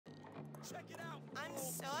Check it out. I'm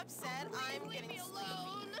so upset. I'm Leave getting me sleepy.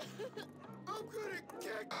 alone. I'm gonna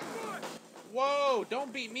kick butt. Whoa,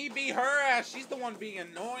 don't beat me, beat her ass. She's the one being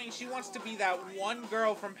annoying. She wants to be that one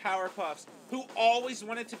girl from Powerpuffs who always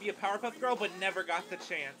wanted to be a Powerpuff Girl but never got the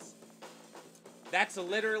chance. That's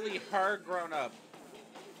literally her grown up.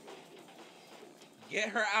 Get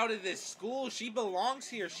her out of this school. She belongs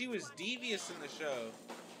here. She was devious in the show.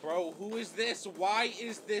 Bro, who is this? Why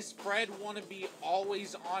is this Fred wannabe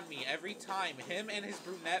always on me every time? Him and his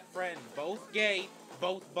brunette friend, both gay,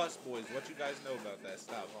 both busboys. What you guys know about that?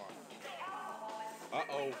 Stop on.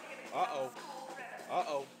 Uh-oh. Uh-oh.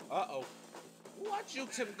 Uh-oh. Uh-oh. Ooh, I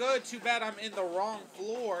juked him good. Too bad I'm in the wrong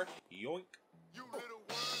floor. Yoink. You little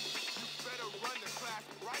worm, you better run the class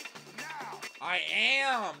right now. I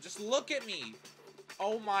am. Just look at me.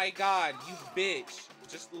 Oh my god, you bitch.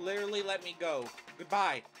 Just literally let me go.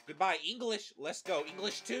 Goodbye. Goodbye. English. Let's go.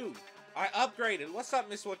 English 2. I upgraded. What's up,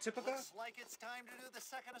 Miss Wotypica? Looks like it's time to do the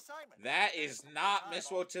second assignment. That is not Miss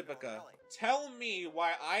Wotypica. Tell me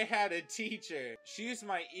why I had a teacher. She's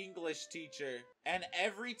my English teacher. And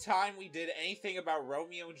every time we did anything about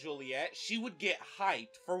Romeo and Juliet, she would get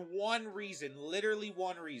hyped for one reason. Literally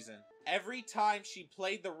one reason. Every time she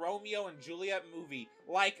played the Romeo and Juliet movie,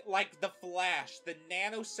 like the Flash, the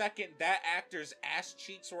nanosecond that actor's ass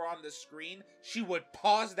cheeks were on the screen, she would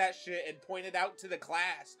pause that shit and point it out to the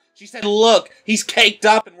class. She said, look, he's caked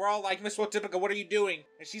up, and we're all like, Miss Wotypica, what are you doing?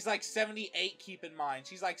 And she's like 78, keep in mind.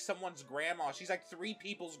 She's like someone's grandma. She's like 3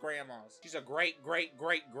 people's grandmas. She's a great, great,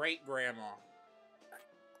 great, great grandma.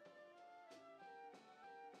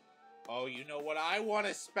 Oh, you know what I want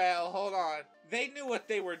to spell? Hold on. They knew what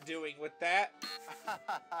they were doing with that.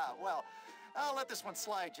 Well, I'll let this one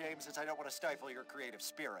slide, James, since I don't want to stifle your creative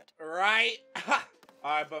spirit. Right?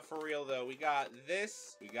 Alright, but for real though, we got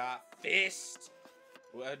this. We got fist.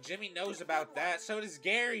 Jimmy knows about that. So does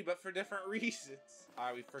Gary, but for different reasons.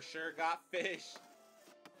 Alright, we for sure got fish.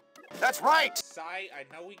 That's right! Sight. I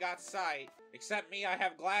know we got sight. Except me, I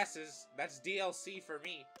have glasses. That's DLC for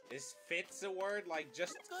me. Is fit's a word? Like,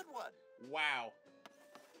 just... Good one. Wow.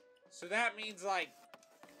 So that means, like,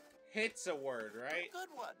 hit's a word, right? Good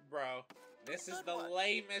one. Bro, this is Good the one.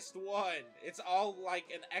 lamest one. It's all, like,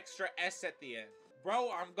 an extra S at the end.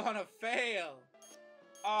 Bro, I'm gonna fail.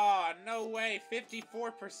 Aw, no way.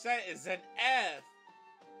 54% is an F.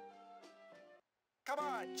 Come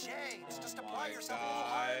on, James, just Oh apply my yourself a little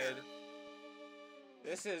God. harder.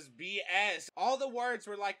 This is BS. All the words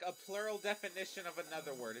were like a plural definition of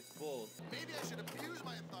another word. It's bull. Maybe I should abuse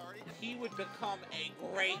my authority. He would become a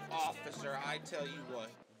great officer, I tell you what.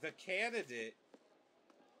 The candidate.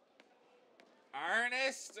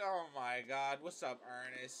 Ernest? Oh my god. What's up,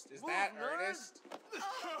 Ernest? Is that Ernest?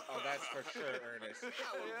 Oh, that's for sure Ernest.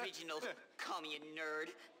 How original. Call me a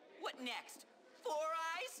nerd. What next? 4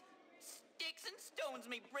 eyes? Sticks and stones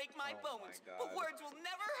may break my Oh my bones, God. but words will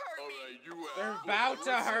never hurt me. Alright, you They're about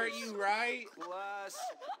to hurt you, right? Class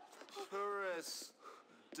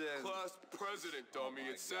president. Class president, dummy.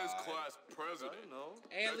 my It says God. class president. I know.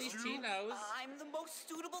 Hey, at That's least you? he knows. I'm the most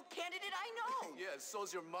suitable candidate I know. Yeah, so's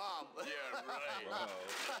your mom. Yeah, right. Bro.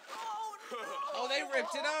 Oh, no. Oh, they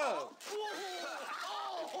ripped it up.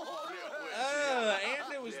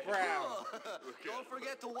 And it was brown. Don't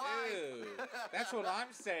forget to wipe. Ew. That's what I'm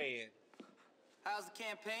saying. How's the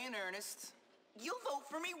campaign, Ernest? You'll vote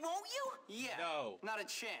for me, won't you? Yeah. No. Not a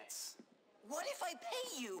chance. What if I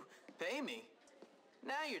pay you? Pay me.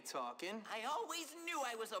 Now you're talking. I always knew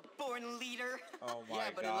I was a born leader. Oh my Yeah,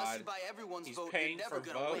 but unless god. you buy everyone's He's vote, paying you're never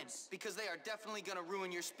for gonna win. votes? Because they are definitely gonna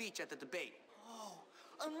ruin your speech at the debate. Oh,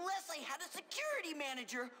 unless I had a security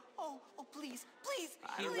manager. Oh, please, please.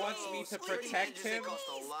 He please, wants me to please, protect please. him? They cost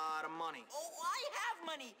a lot of money. Oh, I have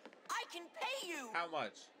money. I can pay you. How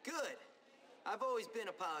much? Good. I've always been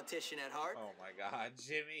a politician at heart. Oh my god,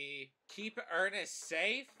 Jimmy. Keep Ernest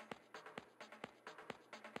safe?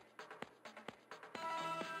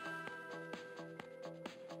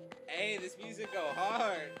 Hey, this music go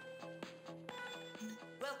hard.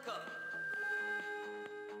 Welcome.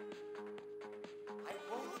 I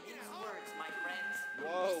won't mince words, my friends.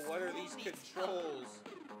 Whoa, what are these controls?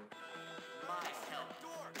 My help.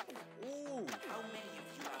 Ooh, How many of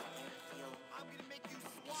you out there feel I'm gonna make you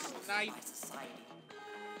swallow. snipe. by society?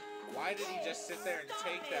 Why did he just sit there and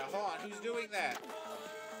take that? Hold on, who's doing that?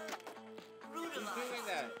 Who's doing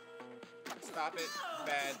that? Stop it.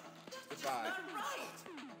 Bad. Goodbye.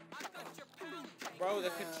 Bro,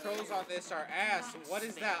 the controls on this are ass. What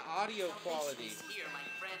is that audio quality? Here, my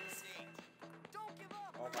friends.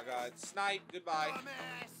 Oh my god. Snipe, goodbye.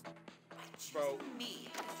 Bro, Me.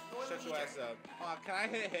 shut your ass up. Come on, can I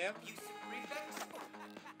hit him? Abusive prefect.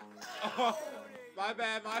 Oh My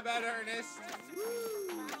bad, Ernest.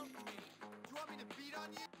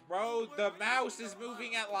 Bro, the mouse is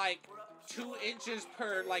moving at like 2 inches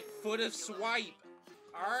per like foot of swipe.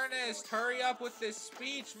 Ernest, hurry up with this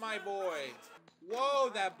speech, my boy.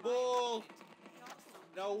 Whoa, that bull.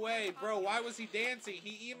 No way, bro. Why was he dancing?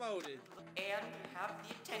 He emoted. And have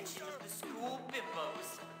the attention of the school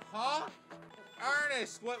bimbos. Huh?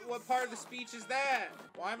 Ernest, what part of the speech is that?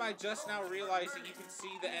 Why am I just now realizing you can see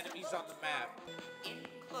the enemies on the map? In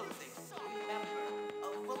closing, remember,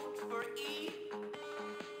 a vote for E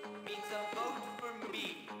means a vote for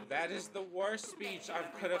me. That is the worst speech I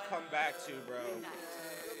could have come back to, bro.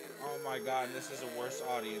 Oh my god, this is a worse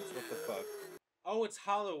audience. What the fuck? Oh, it's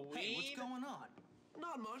Halloween? Hey, what's going on?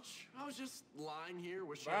 Not much. I was just lying here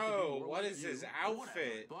wishing I could be Bro, more what like is you. his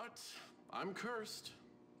outfit? But I'm cursed.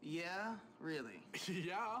 Yeah, really?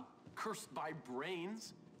 Yeah, cursed by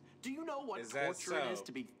brains. Do you know what Is that torture it is so?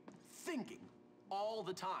 to be thinking all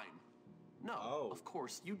the time? No, Oh. of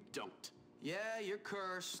course you don't. Yeah, you're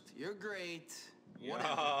cursed. You're great. Yup.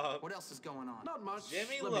 Whatever. What else is going on? Not much.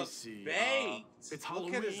 Jimmy Let me looks see. baked. It's Look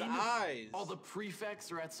Halloween. at his eyes. All the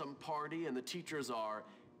prefects are at some party, and the teachers are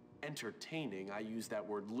entertaining. I use that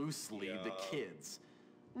word loosely. The Yup. kids.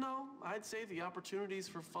 No, I'd say the opportunities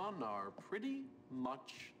for fun are pretty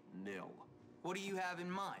much nil. What do you have in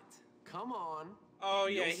mind? Come on. Oh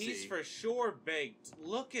yeah, You'll he's see. for sure baked.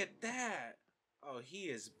 Look at that. Oh, he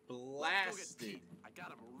is Let's go get blasted. Pete. I got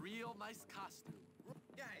him a real nice costume.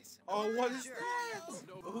 Guys. Oh, what is that?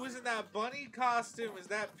 Who's in that bunny costume? Is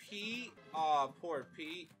that Pete? Aw, poor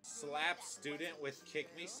Pete. Slap student with kick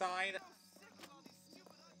me sign.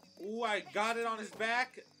 Ooh, I got it on his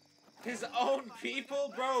back. His own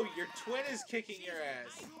people? Bro, your twin is kicking your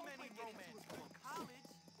ass.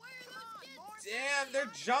 Damn,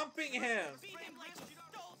 they're jumping him.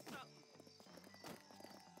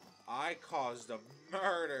 I caused a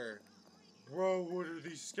murder. Bro, what are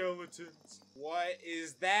these skeletons? What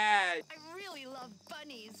is that? I really love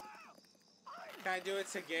bunnies. Can I do it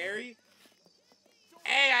to Gary?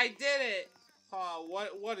 Hey, I did it! Huh,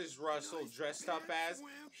 what is Russell dressed up as?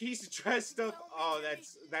 He's dressed up. Oh,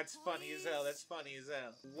 that's funny as hell. That's funny as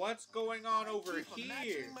hell. What's going on over Keep here?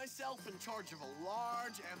 imagining myself in charge of a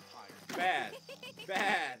large empire. Bad.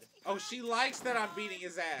 Bad. Oh, she likes that I'm beating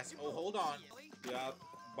his ass. Oh, hold on. Yup.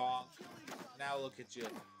 Bonk. Now look at you.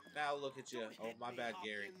 Now look at you. Oh, my bad,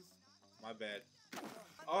 Gary. My bad.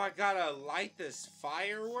 Oh, I gotta light this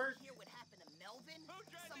firework? Hear what happened to Melvin?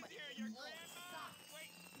 Somebody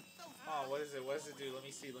Oh, what is it? What does it do? Let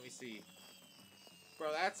me see. Let me see.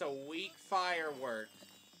 Bro, that's a weak firework.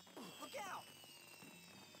 Look out!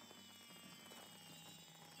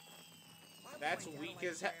 That's weak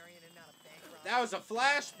as hell. That was a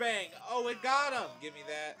flashbang. Oh, it got him. Give me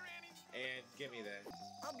that. And give me that.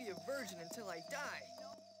 I'll be a virgin until I die.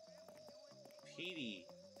 Petey.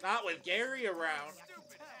 Not with Gary around.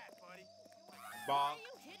 Bonk.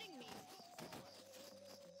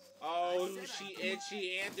 Oh, she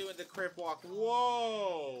itchy and doing the crip walk.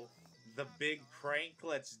 Whoa. The big prank.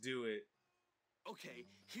 Let's do it. Okay,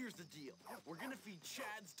 here's the deal. We're gonna feed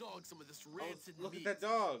Chad's dog some of this rancid Look meat. at that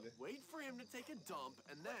dog. Wait for him to take a dump,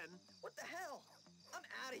 and then... What the hell? I'm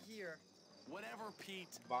out of here. Whatever,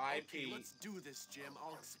 Pete. Bye, okay, Pete. let's do this, Jim.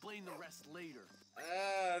 I'll explain the rest later.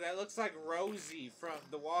 That looks like Rosie from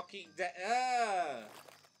The Walking Dead.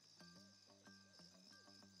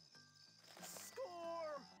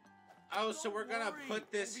 Score! Oh, so Don't we're gonna worry,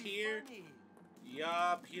 put this it'll be here? funny.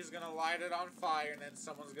 Yup, he's gonna light it on fire and then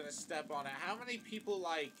someone's gonna step on it. How many people,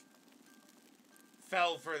 like,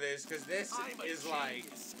 fell for this? Because this I'm a is like...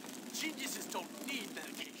 genius. Geniuses don't need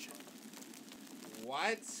medication.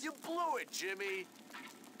 What? You blew it, Jimmy.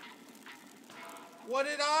 What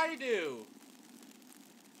did I do?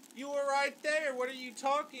 You were right there. What are you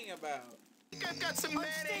talking about? I've got some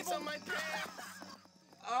mayonnaise on my pants.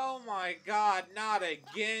 Oh my god, not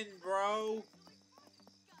again, bro.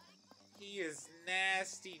 He is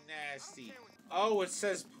nasty, nasty. Oh, it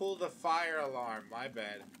says pull the fire alarm. My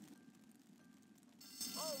bad.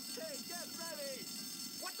 Okay, get ready.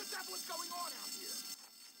 What the devil is going on out here?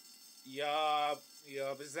 Yup,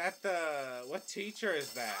 yup. Is that the... What teacher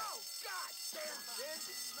is that? Oh, God damn, kid.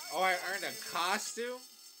 Oh, I earned a costume?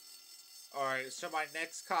 Alright, so my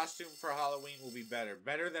next costume for Halloween will be better.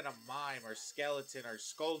 Better than a mime or skeleton or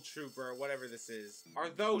skull trooper or whatever this is. Are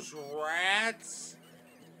those rats?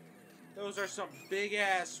 Those are some big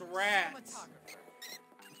ass rats.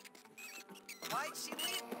 Why'd she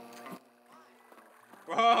leave?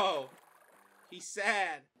 Bro, he's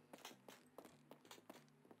sad.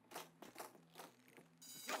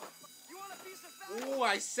 You want a piece of fat? Ooh,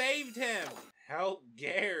 I saved him. Help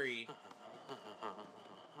Gary.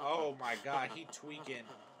 Oh my god, he tweaking.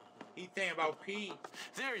 He thinking about P.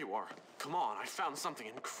 There you are. Come on, I found something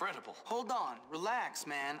incredible. Hold on, relax,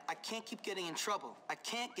 man. I can't keep getting in trouble. I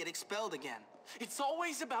can't get expelled again. It's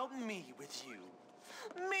always about me with you.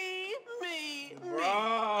 Me. Bro.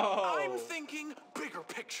 I'm thinking bigger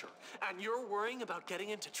picture, and you're worrying about getting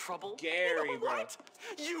into trouble? Gary, You know bro. what?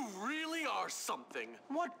 You really are something.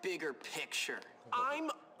 What bigger picture?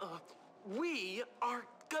 We are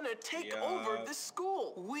gonna take Yeah. over this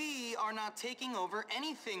school. We are not taking over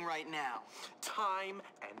anything right now. Time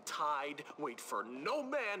and tide wait for no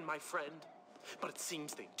man, my friend. But it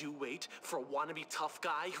seems they do wait for a wannabe tough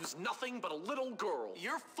guy who's nothing but a little girl.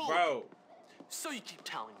 You're full. Bro. So you keep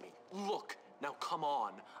telling me, look, now come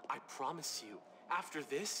on. I promise you, after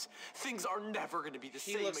this, things are never gonna be the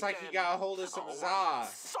same He looks again. like he got a hold of some I'm za.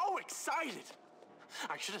 so excited.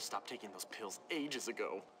 I should have stopped taking those pills ages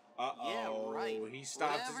ago. Uh-oh. Yeah, right. He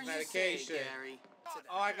stopped Whatever his you medication. say, Gary.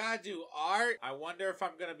 Oh, I gotta do art. I wonder if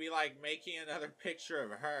I'm gonna be like making another picture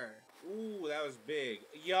of her. Ooh, that was big.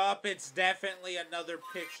 Yup, it's definitely another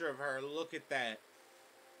picture of her. Look at that.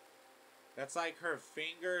 That's like her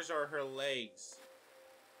fingers or her legs.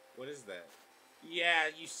 What is that? Yeah,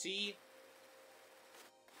 you see?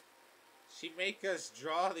 She make us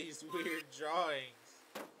draw these weird drawings.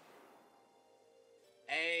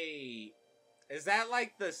 Hey. Is that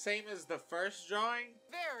like the same as the first drawing?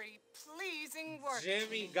 Very pleasing work.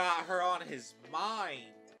 Jimmy got her on his mind.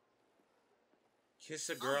 Kiss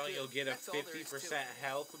a girl and you'll get a That's all there is to 50% it.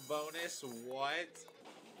 health bonus. What?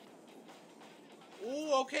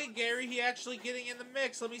 Ooh, okay, Gary. He actually getting in the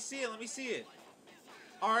mix. Let me see it. Let me see it.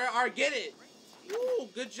 Alright, get it. Ooh,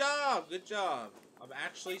 good job. Good job. I'm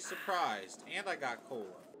actually surprised. And I got cola.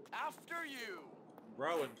 After you.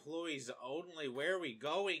 Bro, employees only. Where are we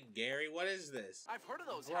going, Gary? What is this? I've heard of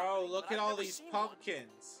those. Bro, happening, look but at I've all never these seen one.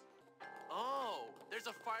 pumpkins. Oh, there's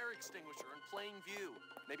a fire extinguisher in plain view.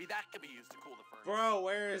 Maybe that could be used to cool the furnace. Bro,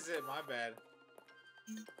 where is it? My bad.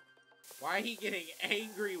 Why he getting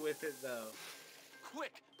angry with it, though?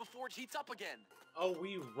 Quick, before it heats up again. Oh,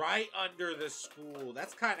 we right under the school.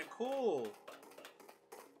 That's kind of cool.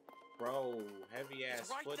 Bro, heavy ass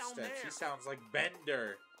right down footsteps. there. He sounds like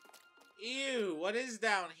Bender. Ew, what is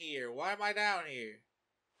down here? Why am I down here?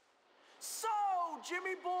 So,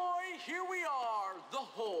 Jimmy boy, here we are, the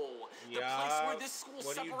hole. The place Yeah, where this school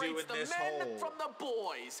what do you do separates in the this men hole? from the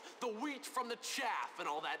boys, the wheat from the chaff, and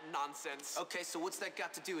all that nonsense. Okay, so what's that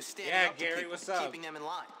got to do with standing Yeah, up to Gary, people, what's up? keeping them in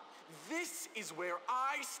line? This is where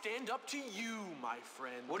I stand up to you, my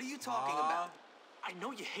friend. What are you talking Aw. about? I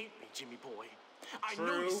know you hate me, Jimmy boy. I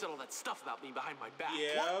know you True. said all that stuff about me behind my back.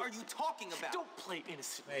 Yeah. What are you talking about? Don't play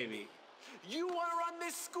innocent. with Maybe. me. You want to run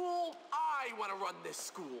this school? I want to run this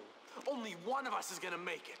school. Only one of us is going to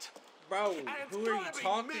make it. Bro, And it's who are you gonna be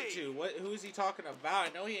talking me. to? Who is he talking about? I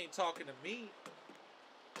know he ain't talking to me.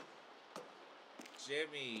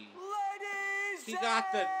 Jimmy. Ladies He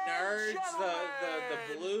got the and nerds, the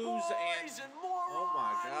gentlemen, blues, boys and morons, oh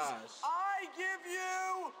my gosh. I give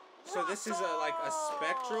you So this is like a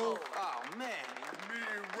spectral? Oh, man.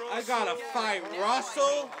 I gotta fight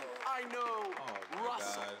Russell? I know. Oh my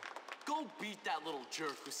Russell. god. Go beat that little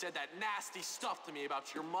jerk who said that nasty stuff to me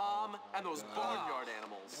about your mom and those barnyard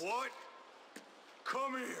animals. What?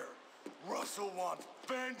 Come here. Russell wants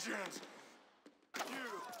vengeance.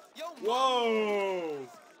 Yo, Whoa!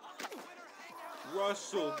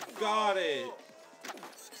 Russell got it.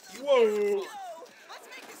 Whoa! Let's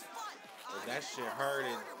make this fun. Oh, that shit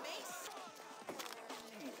hurted.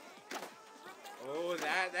 Oh,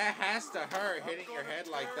 that has to hurt, hitting your head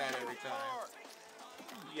like that every time.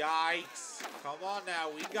 Yikes. Come on now,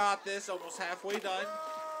 we got this. Almost halfway done.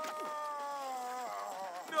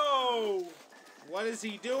 No! What is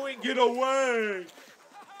he doing? Get away!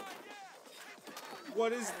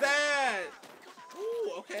 What is that?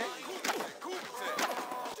 Ooh, okay.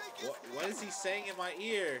 What is he saying in my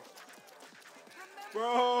ear?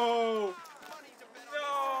 Bro!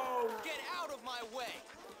 No! Get out of my way.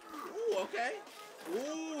 Ooh, okay.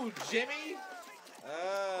 Ooh, Jimmy.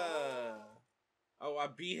 Oh, I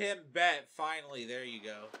beat him. Bet. Finally, there you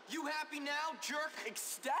go. You happy now, jerk?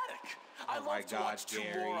 Ecstatic. I Oh my love to God, watch two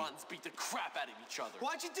Gary. morons beat the crap out of each other.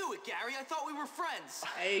 Why'd you do it, Gary? I thought we were friends.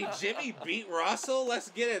 Hey, Jimmy beat Russell.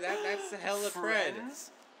 Let's get it. That's hella cred.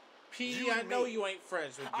 Friends? P, You I and know me. you ain't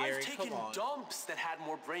friends with Gary. I've taken Come on. dumps that had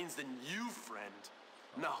more brains than you, friend.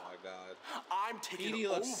 No, Oh my god. I'm taking Petey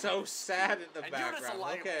over looks so this sad school, in the and you're just a background.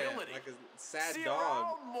 Look at him, liability. like a sad See you dog.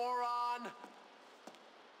 around, moron.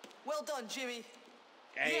 Well done, Jimmy.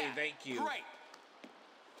 Hey, Yeah, thank you. Great.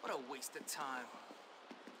 What a waste of time.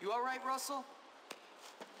 You all right, Russell?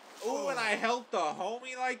 Ooh, and I helped a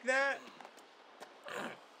homie like that?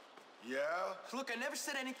 Yeah? Look, I never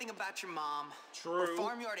said anything about your mom. True. Or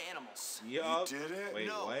farmyard animals. Yup. You did it? Wait,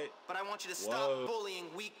 No, what? but I want you to Whoa. stop bullying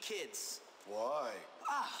weak kids. Why?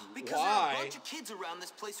 Because there are a bunch of kids around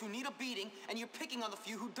this place who need a beating, and you're picking on the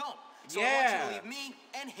few who don't. So I want you to leave me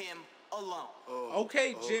and him alone. Oh,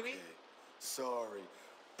 Okay, Jimmy. Sorry.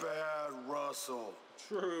 Bad Russell.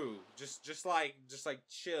 True. Just like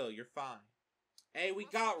chill. You're fine. Hey, we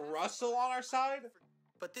got Russell on our side?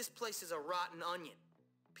 But this place is a rotten onion.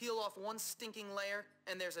 Peel off one stinking layer,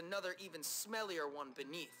 and there's another even smellier one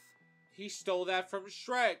beneath. He stole that from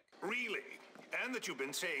Shrek. Really? And that you've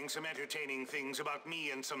been saying some entertaining things about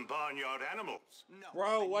me and some barnyard animals. No,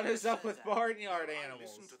 Bro, I what never is up said with that. barnyard I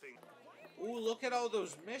animals? listen to things. Ooh, look at all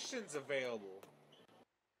those missions available.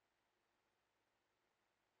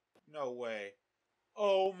 No way.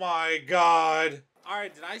 Oh my god.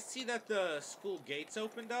 Alright, did I see that the school gates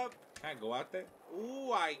opened up? Can I go out there?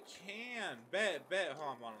 Ooh, I can. Bet.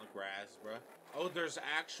 Oh, I'm on the grass, bro. Oh, there's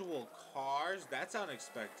actual cars? That's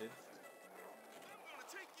unexpected.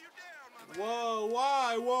 Whoa,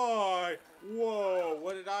 why? Whoa,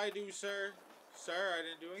 what did I do, sir? Sir, I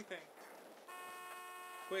didn't do anything.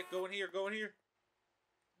 Quick, go in here.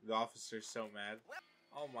 The officer's so mad.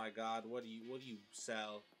 Oh my god, what do you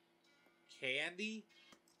sell? Candy?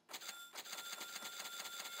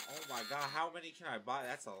 Oh my god, how many can I buy?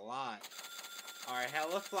 That's a lot. Alright,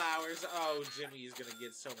 hella flowers. Oh, Jimmy is gonna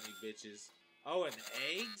get so many bitches. Oh, and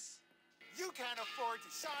eggs? You can't afford to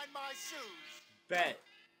shine my shoes. Bet.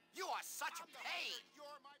 You are such a pain.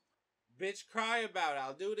 Bitch, cry about it.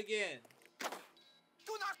 I'll do it again.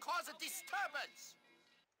 Do not cause a disturbance.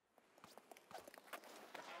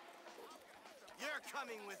 You're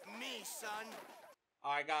coming with me, son.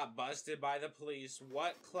 I got busted by the police.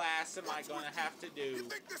 What class am I gonna have to do? You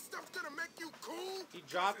think this stuff's gonna make you cool? He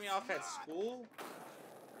dropped me off at school?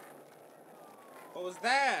 What was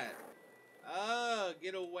that? Oh,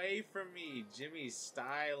 get away from me. Jimmy's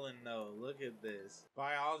styling though. Look at this.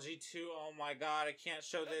 Biology 2. Oh my god, I can't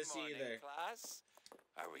show this either. Class.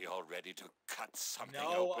 Are we all ready to cut something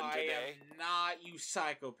No, open I today? am not, you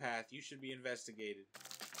psychopath. You should be investigated.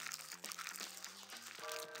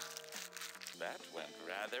 That went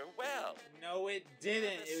rather well. No, it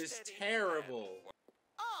didn't. It was terrible.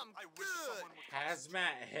 Good.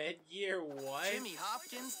 Hazmat headgear, what? Jimmy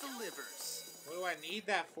Hopkins delivers. What do I need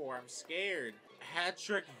that for? I'm scared.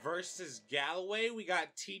 Patrick versus Galloway? We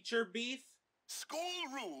got teacher beef? School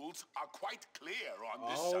rules are quite clear on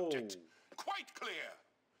this Oh. subject. Quite clear.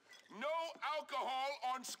 No alcohol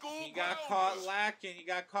on school He got grounds. caught lacking. He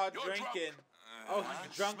got caught You're drinking. drunk. Oh, I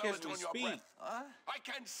he's drunk smell as it we on your speak. breath. I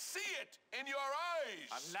can see it in your eyes.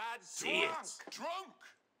 I'm not See drunk. it. Drunk.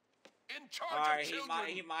 In charge Alright, of he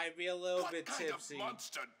children. might be a little What bit kind tipsy. of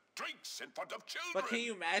monster drinks in front of children? But can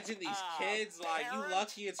you imagine these kids? Like, you parent,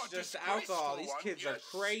 lucky it's a just disgraceful alcohol. These one, kids are yes.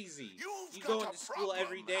 crazy. You've You got go a into school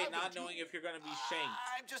every problem, day not haven't knowing you? if you're gonna be shanked.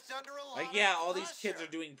 I'm just under a lot Like, of yeah, all these pressure. kids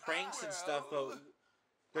are doing pranks and stuff, Well, but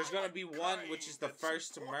there's gonna be one which is the kind and first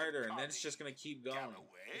to supportive murder, and then it's colleague, just gonna keep going. Galloway.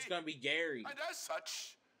 It's gonna be Gary. And as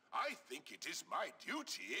such, I think it is my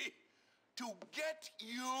duty to get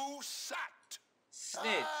you sacked.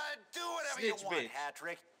 Snitch. Do whatever you Snitch want, bitch.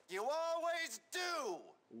 Hattrick. You always do.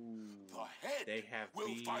 Ooh, The head they have will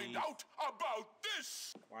beef. find out about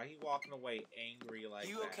this. Why he walking away angry like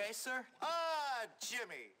You that? okay, sir?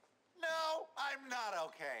 Jimmy. No, I'm not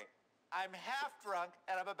okay. I'm half drunk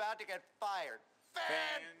and I'm about to get fired.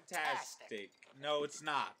 Fantastic. No, it's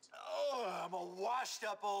not. Oh, I'm a washed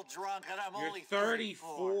up old drunk and I'm You're only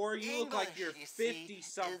 34. You look like you're English, you see,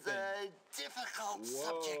 50-something. is a difficult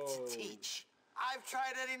subject Whoa. to teach. I've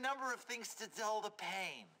tried any number of things to dull the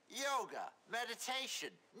pain. Yoga, meditation,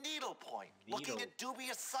 needlepoint, looking Needle. at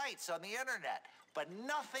dubious sites on the internet. But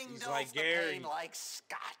nothing He's dulls like the Gary. pain like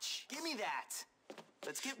scotch. Give me that.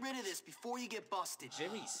 Let's get rid of this before you get busted.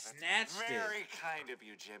 Jimmy snatched it. Very kind of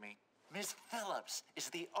you, Jimmy. Miss Phillips is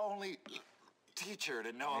the only teacher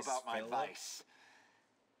to know Miss about my Phillips? vice.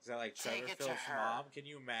 Is that like Take Trevor it to Phillips' her. mom? Can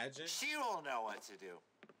you imagine? She will know what to do.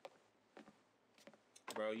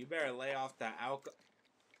 Bro, you better lay off that alcohol.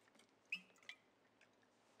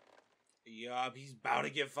 Yup, he's about to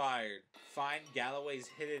get fired. Find Galloway's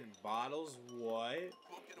hidden bottles? What?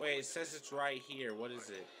 Wait, it says it's right here. What is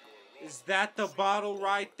it? Is that the bottle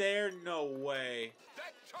right there? No way.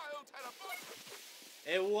 That child had a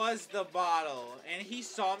button. It was the bottle, and he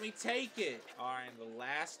saw me take it. Alright, and the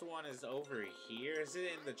last one is over here. Is it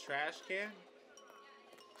in the trash can?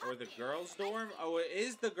 Or the girls' dorm? Oh, it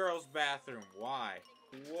is the girls' bathroom. Why?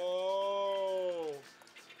 Whoa.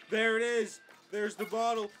 There it is. There's the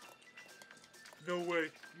bottle. No way.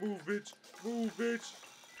 Move, bitch. Move, bitch.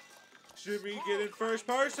 Jimmy, get in first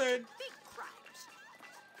person.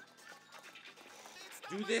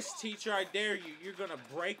 Do this, teacher, I dare you. You're gonna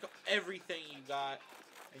break everything you got.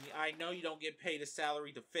 And I know you don't get paid a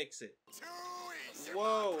salary to fix it.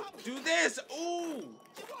 Whoa, do this! Ooh!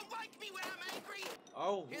 You won't like me when I'm angry.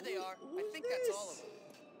 Oh, Here they are. I think this? that's all of them.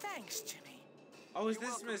 Thanks, Jimmy. Oh, is You're this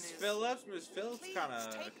welcome, Miss Miss. Phillips? Miss Phillips Please,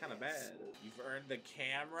 take kinda bad. You've earned the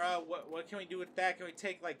camera. What can we do with that? Can we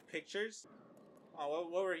take like pictures? Oh,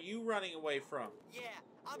 what were you running away from? Yeah,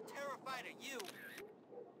 I'm terrified of you.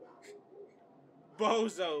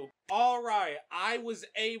 Bozo. Alright, I was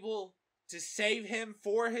able to save him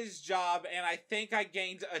for his job, and I think I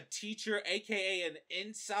gained a teacher, aka an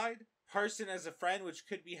inside person as a friend, which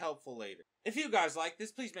could be helpful later. If you guys like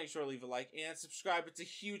this, please make sure to leave a like and subscribe. It's a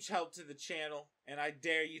huge help to the channel, and I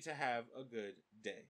dare you to have a good day.